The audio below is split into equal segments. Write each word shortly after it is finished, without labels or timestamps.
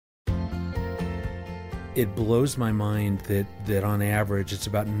It blows my mind that on average it's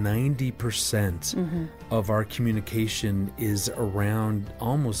about 90% of our communication is around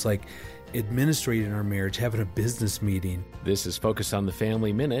almost like administrating our marriage, having a business meeting. This is Focus on the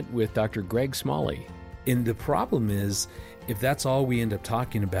Family Minute with Dr. Greg Smalley. And the problem is, if that's all we end up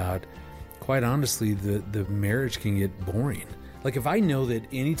talking about, quite honestly, the marriage can get boring. Like if I know that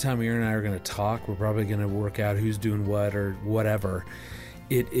anytime Aaron and I are going to talk, we're probably going to work out who's doing what or whatever,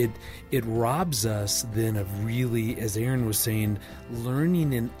 it robs us then of really, as Aaron was saying,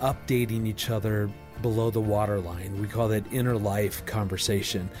 learning and updating each other below the waterline. We call that inner life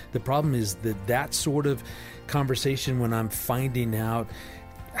conversation. The problem is that sort of conversation, when I'm finding out,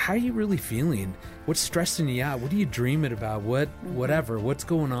 how are you really feeling? What's stressing you out? What are you dreaming about? Whatever, what's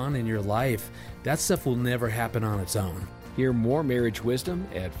going on in your life? That stuff will never happen on its own. Hear more marriage wisdom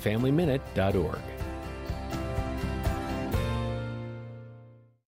at FamilyMinute.org.